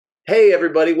Hey,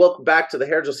 everybody, welcome back to the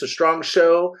Hairdresser Strong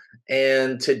Show.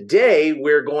 And today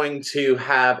we're going to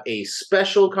have a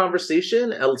special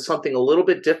conversation, something a little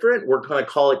bit different. We're going to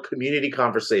call it Community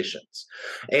Conversations.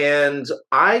 And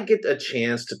I get a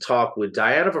chance to talk with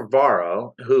Diana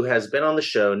Varvaro, who has been on the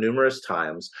show numerous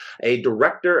times, a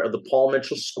director of the Paul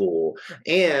Mitchell School,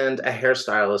 and a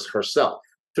hairstylist herself.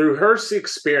 Through her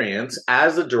experience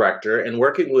as a director and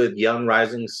working with young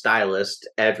rising stylists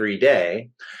every day,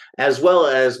 as well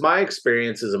as my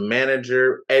experience as a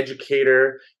manager,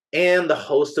 educator, and the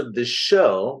host of this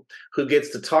show, who gets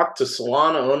to talk to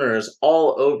salon owners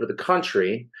all over the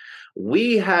country,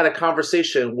 we had a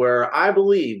conversation where I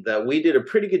believe that we did a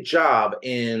pretty good job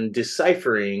in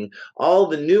deciphering all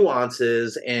the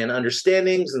nuances and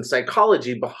understandings and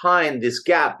psychology behind this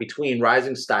gap between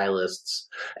rising stylists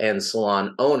and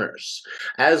salon owners.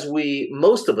 As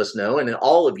most of us know, and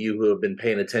all of you who have been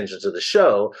paying attention to the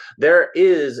show, there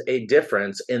is a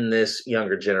difference in this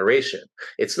younger generation.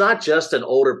 It's not just an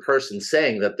older person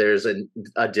saying that there's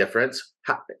a difference.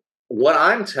 What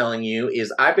I'm telling you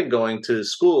is I've been going to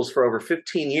schools for over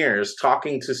 15 years,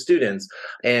 talking to students,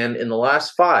 and in the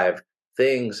last 5,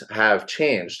 things have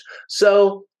changed.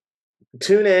 So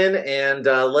tune in and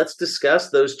let's discuss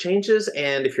those changes.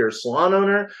 And if you're a salon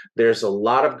owner, there's a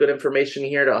lot of good information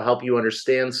here to help you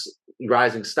understand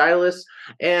rising stylists.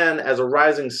 And as a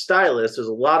rising stylist, there's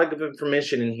a lot of good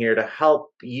information in here to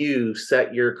help you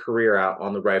set your career out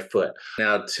on the right foot.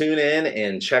 Now, tune in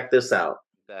and check this out.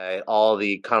 All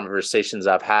the conversations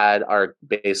I've had are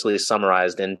basically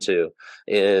summarized into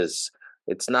is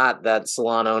it's not that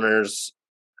salon owners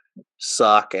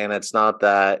suck, and it's not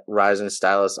that rising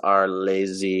stylists are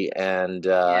lazy and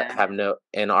have no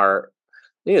and are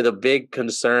the big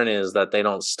concern is that they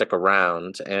don't stick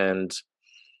around, and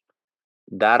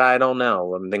that I don't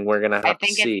know. I think we're gonna have to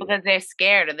see. I think it's because they're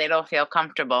scared or they don't feel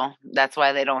comfortable. That's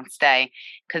why they don't stay,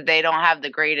 because they don't have the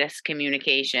greatest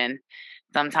communication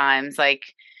sometimes.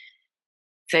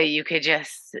 So you could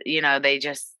just, they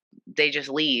just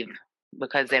leave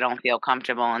because they don't feel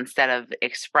comfortable. Instead of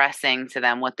expressing to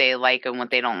them what they like and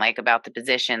what they don't like about the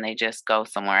position, they just go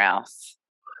somewhere else.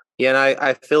 Yeah, and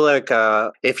I feel like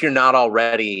if you're not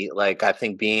already, I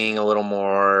think being a little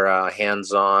more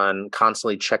hands-on,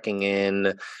 constantly checking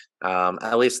in,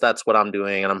 at least that's what I'm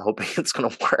doing, and I'm hoping it's going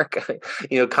to work.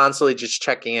 Constantly just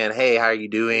checking in. Hey, how are you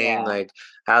doing? Yeah.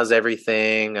 How's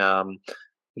everything?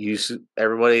 Is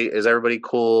everybody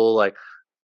cool?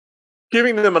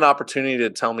 Giving them an opportunity to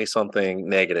tell me something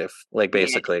negative,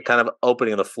 basically kind of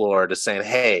opening the floor to saying,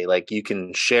 hey, you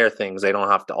can share things. They don't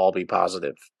have to all be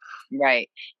positive. Right.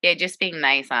 Yeah, just being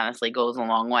nice honestly goes a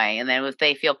long way. And then if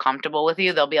they feel comfortable with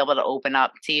you, they'll be able to open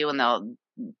up to you and they'll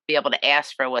be able to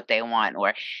ask for what they want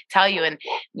or tell you. And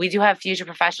we do have future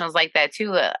professionals like that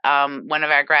too. One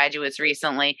of our graduates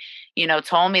recently,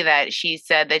 told me that she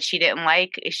said that she didn't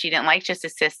like just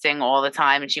assisting all the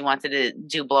time, and she wanted to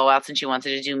do blowouts and she wanted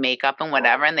to do makeup and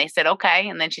whatever. And they said, okay.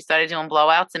 And then she started doing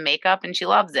blowouts and makeup and she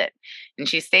loves it. And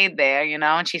she stayed there,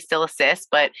 and she still assists,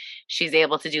 but she's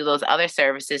able to do those other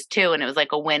services too. And it was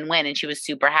like a win-win. And she was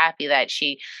super happy that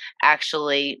she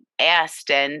actually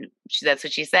asked, and that's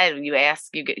what she said. When you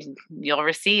ask, you'll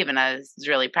receive. And I was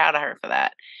really proud of her for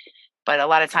that. But a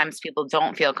lot of times people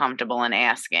don't feel comfortable in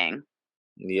asking.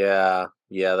 Yeah,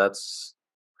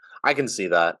 I can see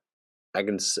that. I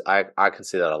can see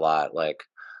that a lot.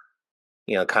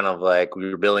 Kind of like we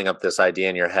were building up this idea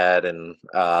in your head, and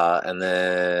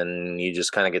then you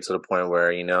just kind of get to the point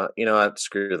where what,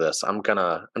 screw this. I'm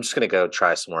just gonna go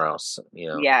try somewhere else.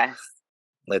 Yes.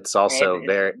 It's also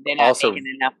they're not making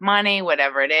enough money,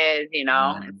 whatever it is.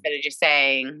 Instead of just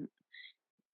saying,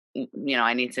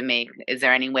 I need to make. Is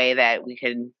there any way that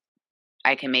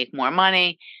I can make more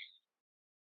money?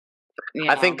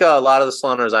 I think a lot of the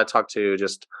salon owners I talk to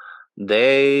just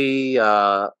they're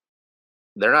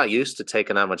not used to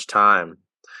taking that much time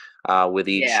with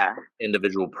each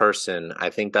individual person. I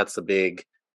think that's the big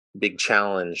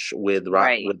challenge with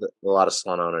a lot of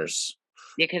salon owners.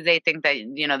 Because they think that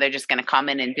they're just going to come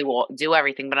in and do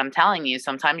everything. But I'm telling you,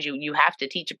 sometimes you have to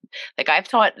teach. Like I've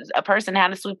taught a person how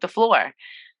to sweep the floor.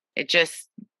 It just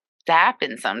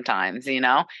happens sometimes.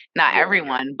 Not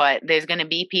everyone, but there's going to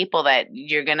be people that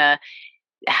you're going to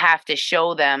have to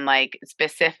show them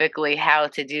specifically how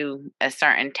to do a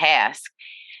certain task.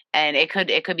 And it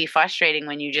could be frustrating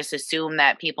when you just assume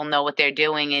that people know what they're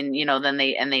doing and then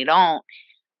they don't.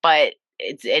 But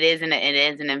it is an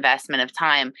investment of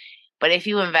time. But if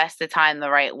you invest the time the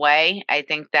right way, I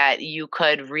think that you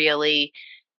could really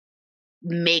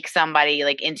make somebody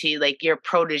like into like your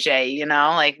protege, you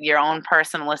know, like your own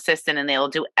personal assistant, and they'll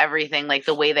do everything like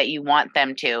the way that you want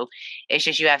them to. It's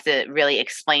just you have to really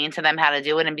explain to them how to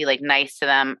do it and be like nice to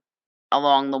them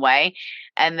along the way,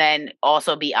 and then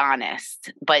also be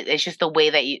honest. But it's just the way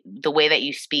that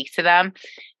you speak to them,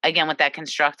 again with that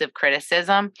constructive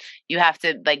criticism. You have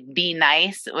to like be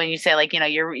nice when you say like, you know,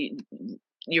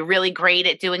 you're really great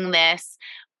at doing this,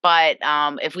 but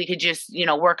if we could just, you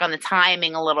know, work on the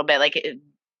timing a little bit, like if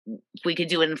we could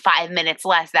do it in 5 minutes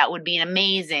less, that would be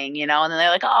amazing, you know? And then they're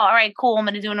like, oh, all right, cool. I'm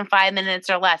going to do it in 5 minutes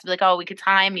or less. Be like, oh, we could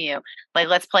time you. Like,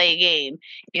 let's play a game,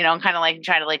 you know, and kind of like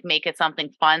try to like make it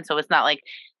something fun. So it's not like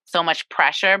so much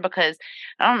pressure, because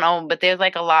I don't know, but there's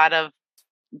like a lot of,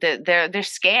 they're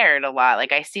scared a lot.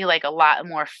 Like I see like a lot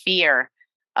more fear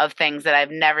of things that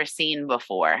I've never seen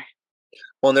before.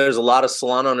 Well, there's a lot of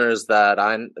salon owners that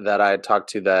I talk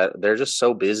to that they're just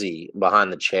so busy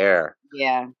behind the chair.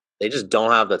 Yeah. They just don't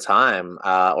have the time,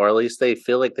 or at least they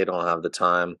feel like they don't have the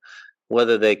time.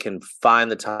 Whether they can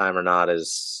find the time or not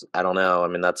is, I don't know. I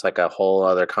mean, that's like a whole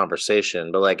other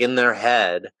conversation. But like in their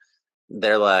head,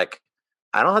 they're like,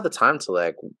 I don't have the time to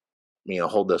like, you know,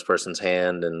 hold this person's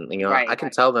hand, and you know, Right. I can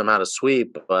tell them how to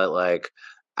sweep, but like,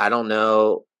 I don't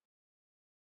know.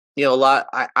 You know,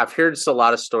 I've heard a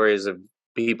lot of stories of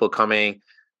people coming,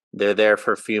 they're there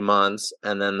for a few months,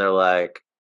 and then they're like,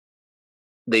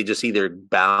 they just either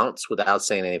bounce without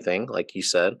saying anything, like you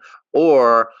said,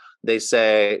 or they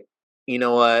say, you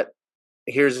know what,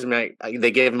 here's my,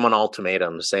 they gave him an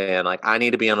ultimatum saying like, I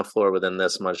need to be on the floor within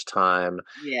this much time.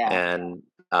 Yeah. And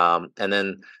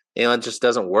then, you know, it just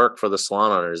doesn't work for the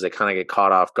salon owners. They kind of get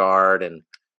caught off guard. And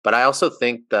but I also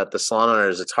think that the salon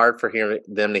owners, it's hard for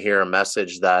them to hear a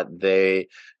message that they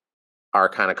are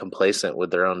kind of complacent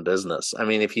with their own business. I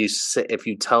mean, if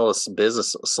you tell a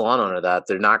business salon owner that,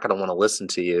 they're not going to want to listen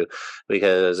to you,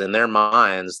 because in their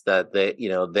minds that they, you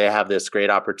know, they have this great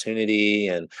opportunity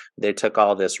and they took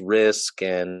all this risk,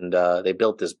 and they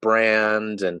built this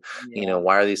brand, and you Yeah. know,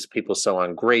 why are these people so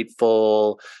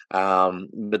ungrateful?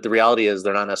 But the reality is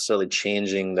they're not necessarily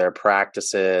changing their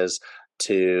practices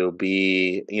to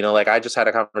be, you know, like I just had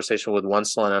a conversation with one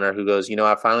salon owner who goes, you know,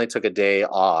 I finally took a day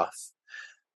off,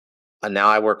 and now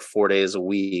I work 4 days a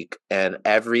week, and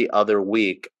every other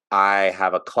week I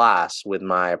have a class with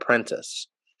my apprentice.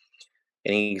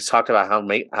 And he's talked about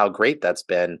how great that's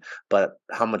been, but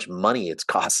how much money it's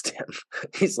cost him.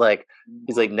 he's like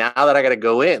he's like, now that I got to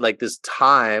go in, like this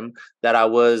time that I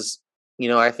was, you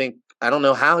know, I don't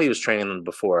know how he was training them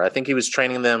before. I think he was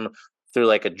training them through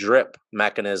like a drip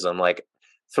mechanism, like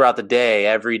throughout the day,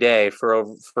 every day for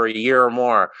a year or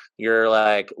more. You're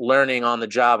like learning on the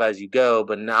job as you go,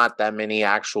 but not that many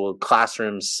actual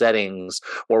classroom settings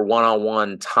or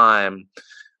one-on-one time.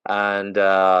 And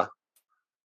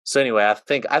so anyway, I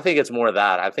think it's more of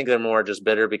that. I think they're more just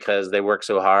bitter because they work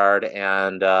so hard,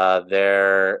 and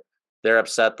they're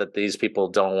upset that these people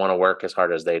don't want to work as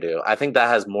hard as they do. I think that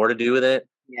has more to do with it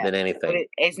Yeah. than But anything.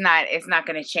 it's not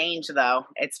going to change though.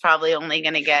 It's probably only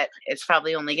going to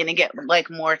get like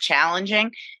more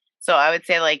challenging. So I would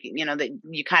say like, you know, that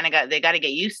you kind of they got to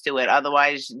get used to it.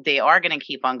 Otherwise they are going to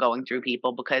keep on going through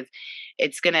people, because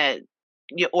it's going to,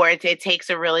 or it takes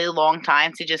a really long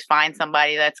time to just find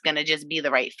somebody that's going to just be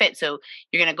the right fit. So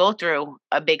you're going to go through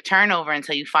a big turnover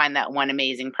until you find that one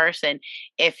amazing person,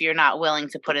 if you're not willing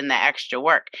to put in the extra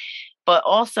work. But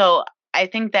also, I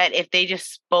think that if they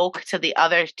just spoke to the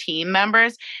other team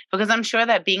members, because I'm sure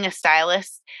that being a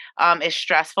stylist is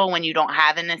stressful when you don't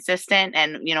have an assistant,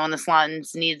 and you know, when the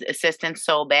salons need assistants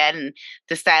so bad, and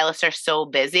the stylists are so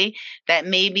busy, that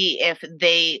maybe if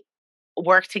they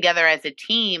work together as a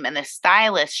team and the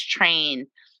stylists train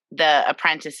the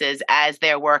apprentices as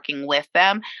they're working with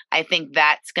them, I think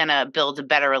that's going to build a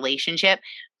better relationship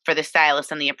for the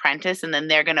stylist and the apprentice. And then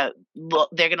they're going to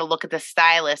look at the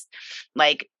stylist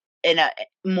like in a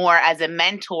more as a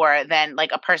mentor than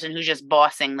like a person who's just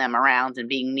bossing them around and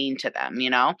being mean to them, you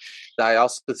know? I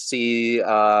also see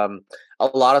a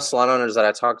lot of salon owners that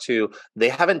I talk to, they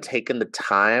haven't taken the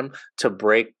time to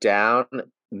break down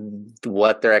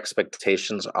what their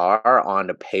expectations are on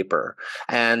a paper.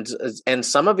 And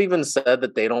some have even said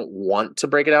that they don't want to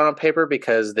break it down on paper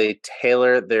because they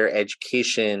tailor their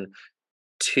education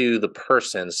to the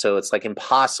person. So it's like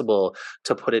impossible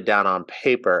to put it down on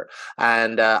paper.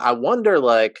 And I wonder,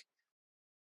 like,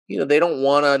 you know, they don't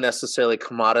want to necessarily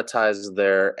commoditize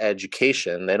their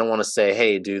education. They don't want to say,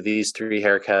 hey, do these 3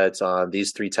 haircuts on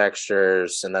these 3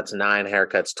 textures, and that's 9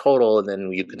 haircuts total, and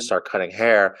then you can start cutting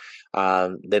hair.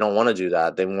 They don't want to do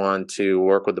that. They want to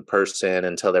work with the person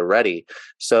until they're ready.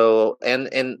 So,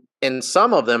 and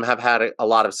some of them have had a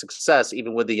lot of success,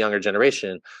 even with the younger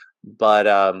generation. but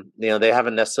they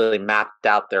haven't necessarily mapped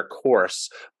out their course.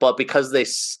 But because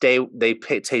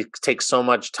take so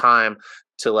much time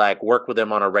to like work with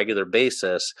them on a regular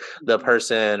basis, the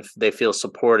person, they feel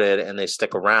supported and they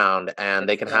stick around, and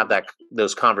they That's can have good.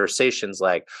 those conversations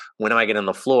like, when am I getting on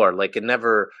the floor? Like, it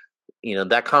never,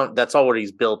 that's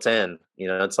already built in.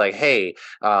 It's like, hey,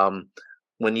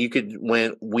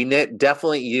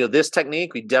 definitely, this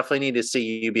technique, we definitely need to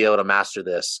see you be able to master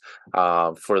this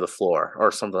for the floor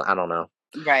or something. I don't know.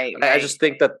 Right, I right. just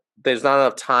think that there's not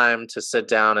enough time to sit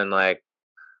down and like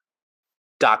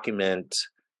document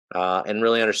and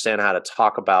really understand how to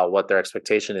talk about what their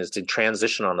expectation is to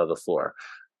transition onto the floor.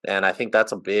 And I think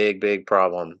that's a big, big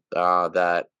problem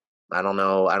that I don't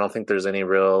know. I don't think there's any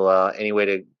real any way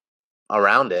to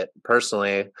around it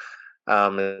personally,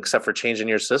 except for changing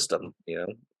your system.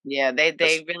 Yeah,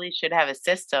 they really should have a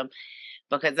system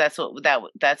because that's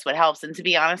what helps. And to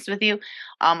be honest with you,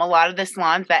 a lot of the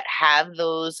salons that have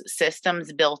those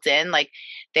systems built in, like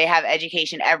they have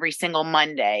education every single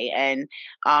Monday, and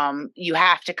you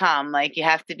have to come, like you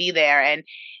have to be there, and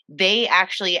they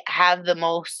actually have the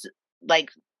most,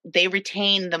 like they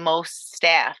retain the most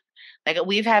staff. Like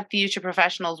we've had future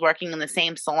professionals working in the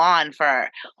same salon for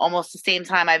almost the same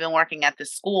time I've been working at the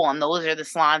school, and those are the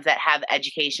salons that have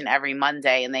education every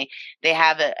Monday, and they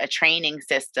have a training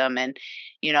system, and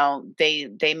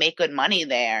they make good money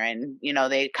there, and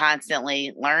they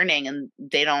constantly learning, and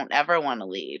they don't ever want to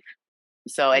leave.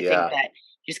 So I think Yeah, that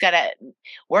you just got to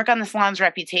work on the salon's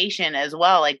reputation as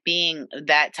well, like being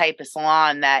that type of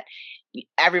salon that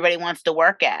everybody wants to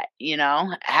work at,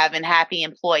 having happy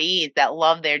employees that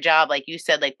love their job, like you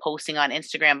said, like posting on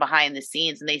Instagram behind the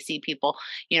scenes, and they see people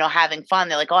having fun.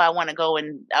 They're like, oh, I want to go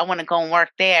and work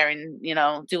there, and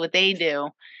do what they do.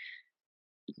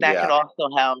 That could yeah,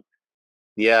 also help.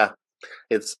 yeah.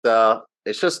 It's you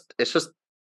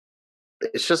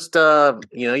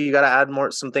got to add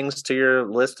some things to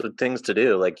your list of things to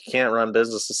do. Like, you can't run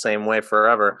business the same way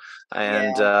forever.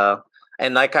 And Yeah.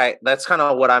 like, that's kind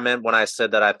of what I meant when I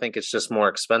said that I think it's just more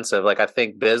expensive. Like, I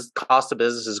think cost of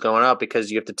business is going up because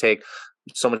you have to take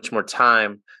so much more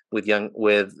time with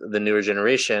the newer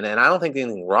generation, and I don't think there's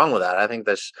anything wrong with that. I think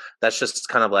that's just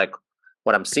kind of like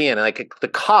what I'm seeing, like the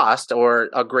cost or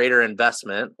a greater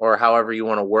investment, or however you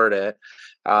want to word it.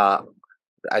 uh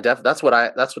that's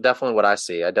definitely what I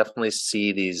see. I definitely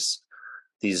see these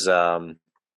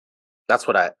that's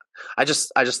what I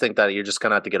just think that you're just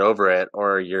gonna have to get over it,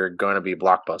 or you're going to be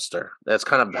blockbuster. That's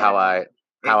kind of Yeah. how I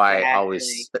Exactly.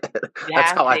 always You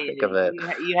that's have how to I think of it.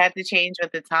 you have to change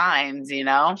with the times.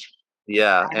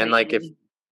 Yeah, I and like, if mean,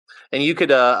 and you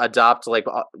could adopt like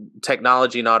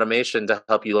technology and automation to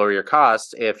help you lower your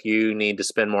costs if you need to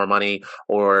spend more money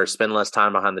or spend less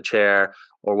time behind the chair,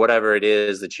 or whatever it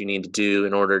is that you need to do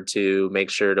in order to make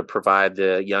sure to provide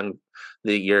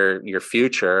your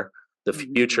future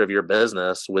mhm. of your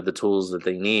business with the tools that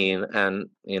they need. And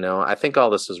I think all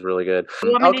this is really good.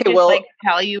 You want me to Okay, just like well,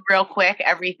 tell you real quick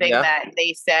everything yeah, that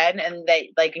they said, and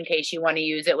they, like, in case you want to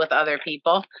use it with other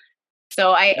people?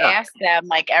 So I yeah, asked them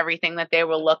like everything that they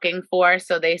were looking for.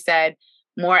 So they said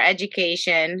more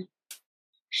education,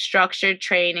 structured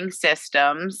training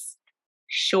systems,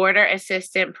 shorter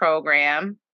assistant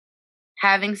program,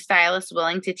 having stylists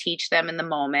willing to teach them in the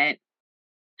moment,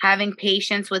 having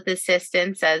patience with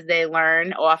assistants as they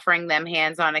learn, offering them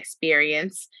hands-on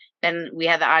experience. Then we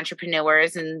have the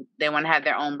entrepreneurs, and they want to have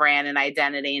their own brand and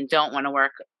identity and don't want to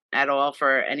work at all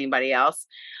for anybody else.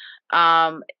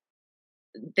 Um,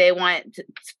 they want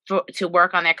to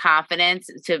work on their confidence,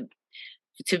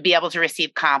 to be able to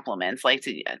receive compliments, like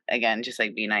to, again, just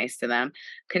like be nice to them.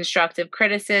 Constructive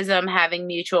criticism, having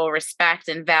mutual respect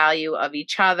and value of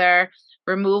each other,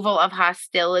 removal of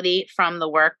hostility from the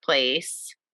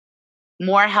workplace,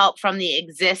 more help from the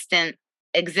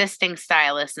existing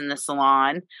stylist in the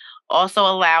salon, also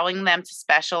allowing them to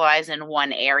specialize in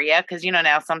one area, because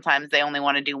now sometimes they only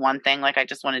want to do one thing, like I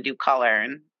just want to do color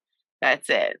and that's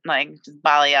it, like just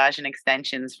balayage and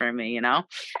extensions for me.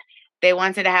 They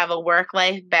wanted to have a work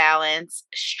life balance,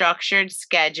 structured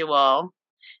schedule,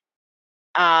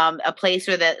 a place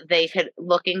where that they could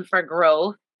looking for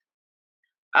growth,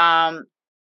 um,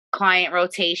 client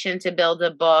rotation to build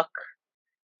a book,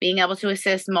 being able to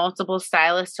assist multiple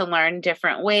stylists to learn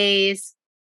different ways.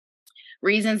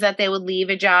 Reasons that they would leave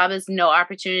a job is no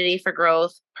opportunity for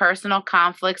growth, personal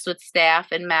conflicts with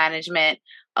staff and management,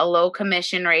 a low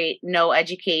commission rate, no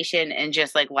education, and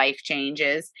just like life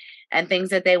changes. And things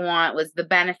that they want was the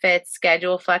benefits,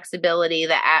 schedule flexibility,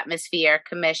 the atmosphere,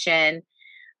 commission,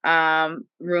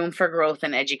 room for growth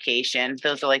and education.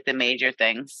 Those are like the major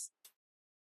things.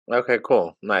 okay,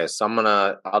 cool, nice.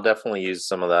 I'll definitely use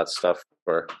some of that stuff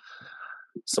for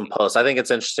some posts. I think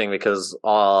it's interesting because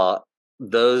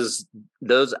those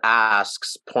those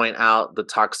asks point out the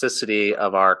toxicity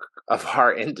of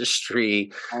our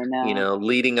industry, I know.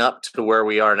 leading up to where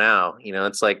we are now.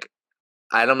 It's like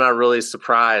I'm not really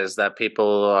surprised that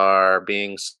people are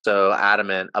being so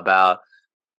adamant about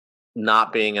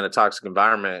not being in a toxic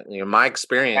environment. My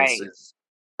experience Right. is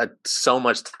so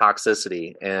much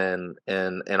toxicity in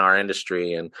our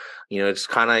industry, and it's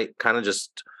kind of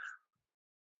just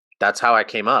that's how I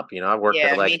came up. I worked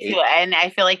at Yeah, like me too. eight. And I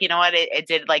feel like, you know what, it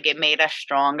did, like, it made us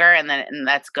stronger, and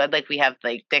that's good. Like, we have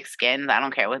like thick skins. I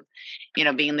don't care what,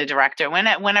 being the director.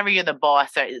 Whenever you're the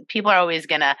boss, or people are always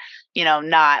gonna,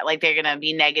 not like, they're gonna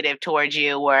be negative towards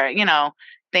you, or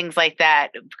things like that,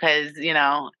 because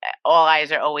all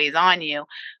eyes are always on you.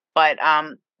 But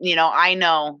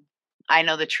I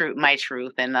know the truth, my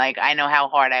truth, and like I know how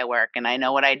hard I work, and I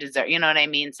know what I deserve. You know what I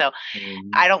mean? So I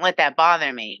Mhm. don't let that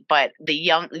bother me. But the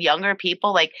younger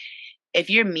people, like, if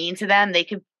you're mean to them, they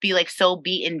could be like so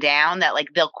beaten down that like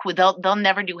they'll quit. They'll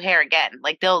never do hair again.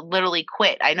 Like, they'll literally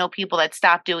quit. I know people that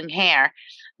stopped doing hair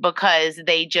because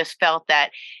they just felt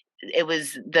that it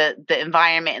was the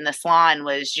environment in the salon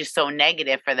was just so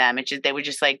negative for them. It just, they were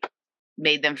just like,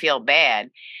 made them feel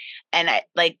bad. And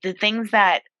like, the things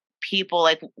that people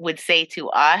like would say to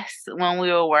us when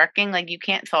we were working, like, you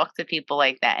can't talk to people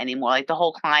like that anymore. Like, the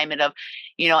whole climate of,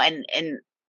 and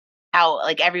how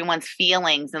like everyone's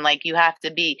feelings, and like, you have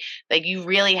to be, like, you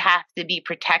really have to be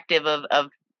protective of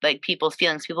like people's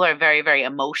feelings. People are very, very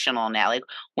emotional now, like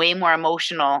way more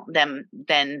emotional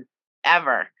than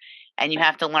ever. And you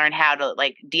have to learn how to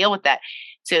like deal with that.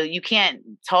 So you can't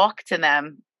talk to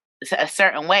them a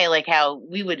certain way, like how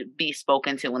we would be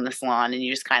spoken to in the salon, and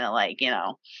you just kind of like,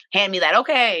 hand me that,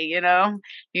 okay,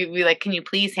 you'd be like, can you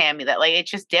please hand me that? Like, it's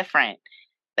just different.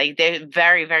 Like, they're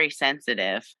very, very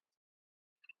sensitive.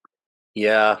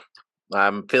 Yeah,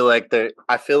 I feel like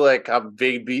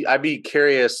I'd be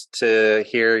curious to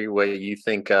hear what you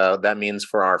think that means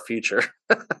for our future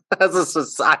as a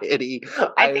society.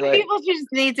 I I think like. people just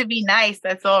need to be nice.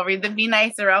 That's all. Either be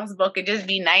nice, or else book it. Just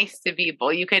be nice to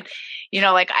people. You could,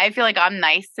 like, I feel like I'm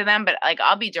nice to them, but like,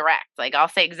 I'll be direct. Like, I'll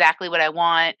say exactly what I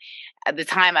want at the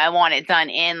time I want it done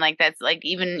in. Like, that's like,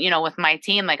 even, with my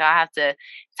team, like, I'll have to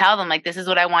tell them, like, this is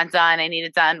what I want done. I need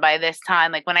it done by this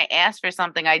time. Like, when I ask for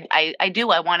something, I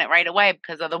want it right away,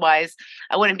 because otherwise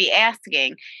I wouldn't be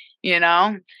asking, you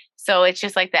know? So it's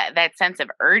just like that sense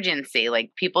of urgency.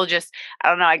 Like, people just, I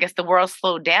don't know, I guess the world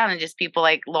slowed down, and just people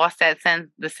like lost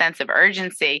the sense of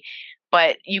urgency.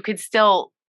 But you could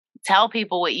still tell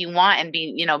people what you want, and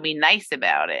be nice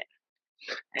about it.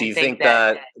 Do I you think think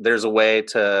that, that there's a way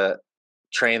to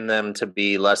train them to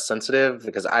be less sensitive?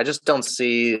 Because I just don't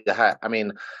see. I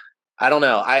mean, I don't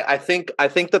know. I think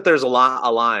that there's a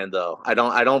line though. I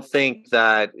don't think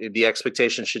that the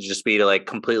expectation should just be to like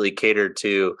completely cater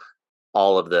to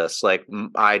all of this. Like,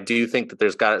 I do think that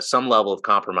there's got some level of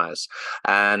compromise,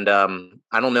 and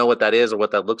I don't know what that is or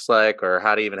what that looks like or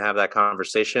how to even have that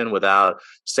conversation without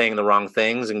saying the wrong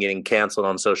things and getting canceled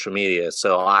on social media.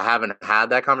 So I haven't had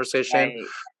that conversation, right.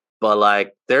 but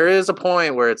like there is a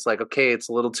point where it's like, okay, it's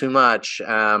a little too much.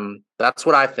 That's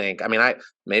what I think. I mean, I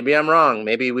maybe I'm wrong.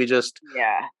 Maybe we just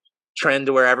Yeah. trend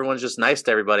to where everyone's just nice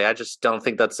to everybody. I just don't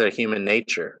think that's their human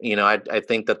nature. I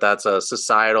think that that's a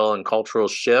societal and cultural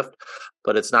shift,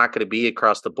 but it's not going to be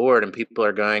across the board. And people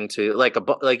are going to like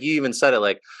you even said it,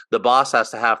 like the boss has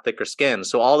to have thicker skin.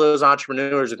 So all those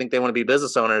entrepreneurs who think they want to be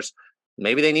business owners,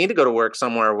 maybe they need to go to work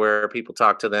somewhere where people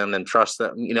talk to them and trust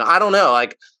them. I don't know.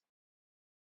 Like,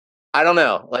 I don't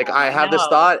know. Like, I I have this know.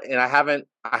 thought and I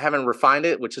haven't refined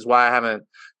it, which is why I haven't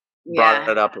brought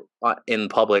Yeah. it up in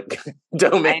public I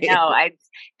domain. know.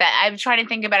 I'm trying to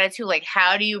think about it too. Like,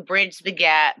 how do you bridge the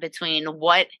gap between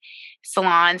what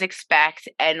salons expect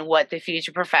and what the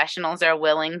future professionals are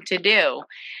willing to do?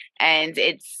 And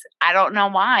I don't know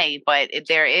why, but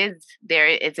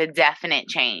it's a definite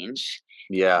change.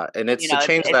 Yeah, and it's to It's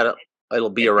change that it'll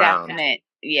be a around. definite,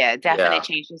 yeah, definite Yeah.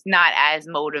 change. It's not as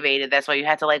motivated. That's why you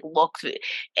have to like look.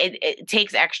 It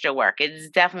takes extra work. It's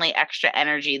definitely extra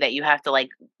energy that you have to like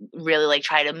really like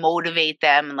try to motivate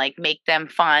them and like make them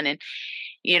fun. And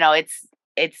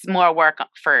it's more work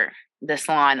for the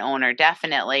salon owner,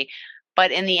 definitely.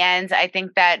 But in the end, I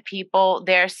think that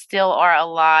there still are a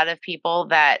lot of people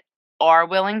that are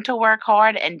willing to work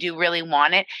hard and do really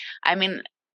want it. I mean,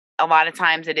 a lot of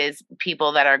times it is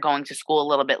people that are going to school a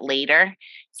little bit later.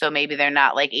 So maybe they're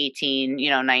not like 18,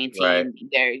 Right. 19,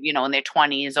 they're, in their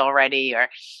 20s already, or,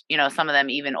 some of them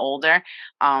even older.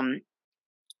 Um,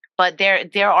 but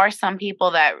there are some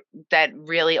people that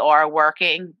really are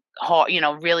working hard,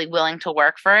 really willing to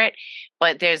work for it.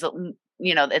 But there's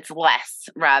it's less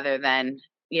rather than,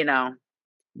 you know.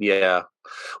 Yeah.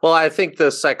 Well, I think the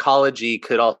psychology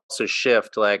could also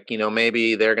shift. Like,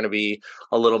 maybe they're going to be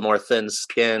a little more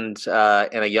thin-skinned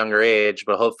in a younger age,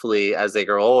 but hopefully, as they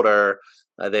grow older,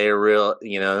 they're real.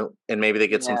 And maybe they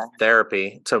get some Yeah,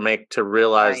 therapy to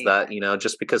realize right. that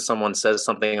just because someone says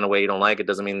something in a way you don't like, it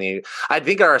doesn't mean the. I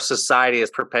think our society has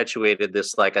perpetuated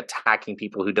this like attacking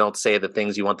people who don't say the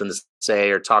things you want them to say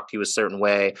or talk to you a certain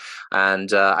way,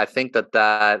 and I think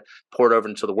that poured over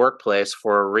into the workplace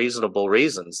for reasonable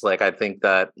reasons. Like I think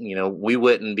that,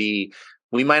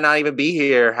 we might not even be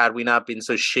here had we not been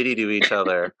so shitty to each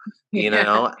other, you Yeah.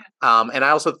 know? And I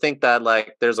also think that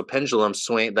like there's a pendulum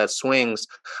swings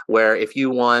where if you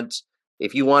want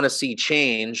to see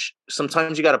change,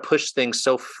 sometimes you got to push things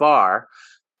so far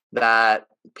that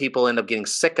people end up getting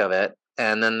sick of it.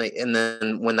 And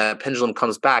then when that pendulum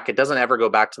comes back, it doesn't ever go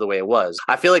back to the way it was.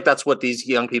 I feel like that's what these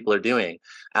young people are doing.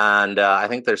 And I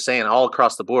think they're saying all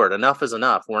across the board, enough is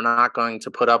enough. We're not going to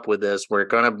put up with this. We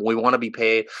want to be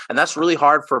paid. And that's really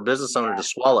hard for a business owner to Yeah.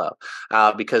 swallow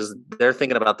because they're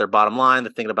thinking about their bottom line.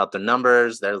 They're thinking about their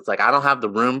numbers. They're like, I don't have the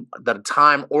room, the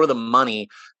time or the money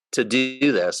to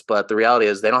do this. But the reality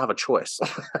is they don't have a choice.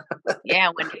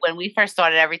 Yeah, when we first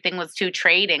started, everything was too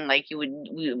trading. Like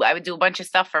I would do a bunch of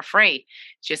stuff for free,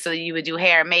 just so you would do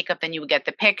hair and makeup, then you would get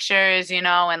the pictures,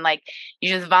 and like you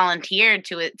just volunteered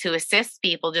to assist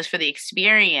people just for the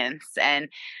experience. And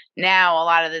now a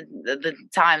lot of the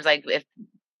times, like if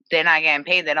they're not getting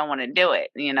paid, they don't want to do it.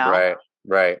 Right.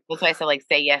 Right. That's why I say like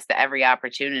say yes to every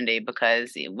opportunity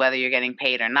because whether you're getting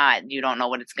paid or not, you don't know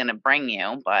what it's going to bring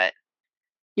you. But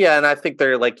Yeah, and I think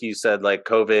they're like you said, like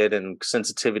COVID and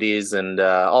sensitivities, and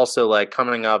also like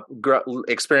coming up,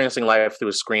 experiencing life through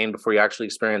a screen before you actually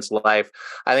experience life.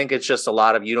 I think it's just a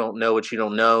lot of you don't know what you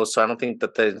don't know, so I don't think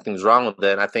that there's anything's wrong with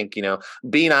it. And I think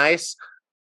be nice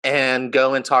and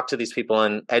go and talk to these people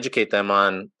and educate them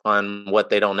on what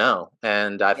they don't know.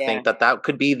 And I yeah, think that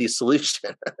could be the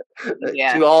solution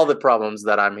yeah. to all the problems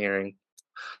that I'm hearing.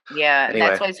 Yeah, and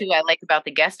that's Anyway, what too I like about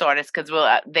the guest artists because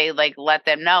they like let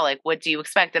them know like what do you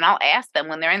expect, and I'll ask them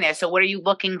when they're in there. So what are you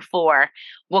looking for?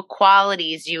 What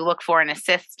qualities do you look for in an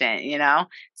assistant?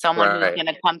 Someone who's right. going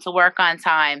to come to work on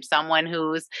time, someone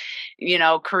who's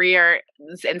career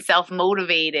and self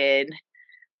motivated,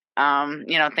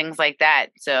 things like that.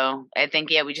 So I think,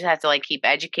 yeah, we just have to like keep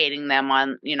educating them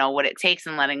on, what it takes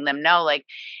and letting them know, like,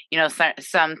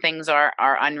 some things are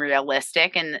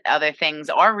unrealistic and other things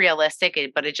are realistic,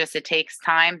 but it takes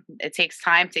time. It takes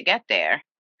time to get there.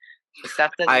 The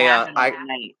stuff doesn't I happen I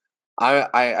overnight.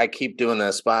 I keep doing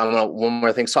this, but I'm gonna one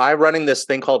more thing. So I'm running this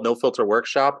thing called No Filter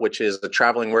Workshop, which is a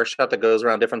traveling workshop that goes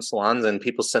around different salons, and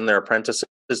people send their apprentices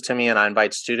to me, and I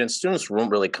invite students. Students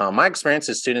won't really come. My experience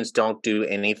is students don't do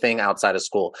anything outside of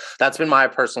school. That's been my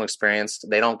personal experience.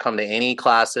 They don't come to any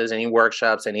classes, any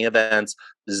workshops, any events.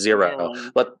 Zero.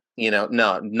 Really. But no,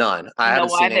 none. I You know haven't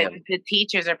why? seen any of them. The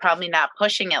teachers are probably not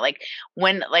pushing it. Like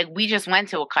when like we just went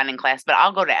to a cutting class, but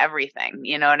I'll go to everything.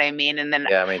 You know what I mean? And then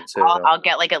Yeah, me I'll too. I'll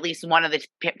get like at least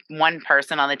one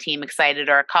person on the team excited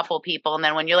or a couple people, and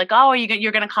then when you're like, oh,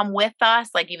 you're gonna come with us,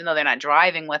 like even though they're not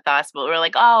driving with us, but we're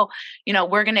like, oh,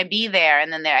 we're gonna be there,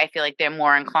 and then I feel like they're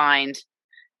more inclined.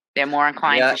 They're more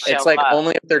inclined Yeah, to it's show like up.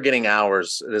 only if they're getting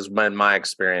hours is my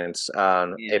experience. If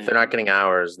Yeah. they're not getting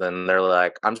hours, then they're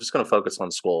like, I'm just going to focus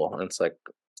on school. And it's like,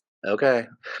 okay,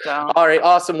 So all right,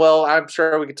 awesome. Well, I'm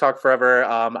sure we could talk forever.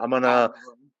 I'm gonna probably.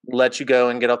 let you go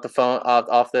and get off the phone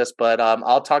off this, but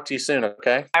I'll talk to you soon.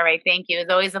 Okay. All right. Thank you. It's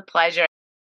always a pleasure.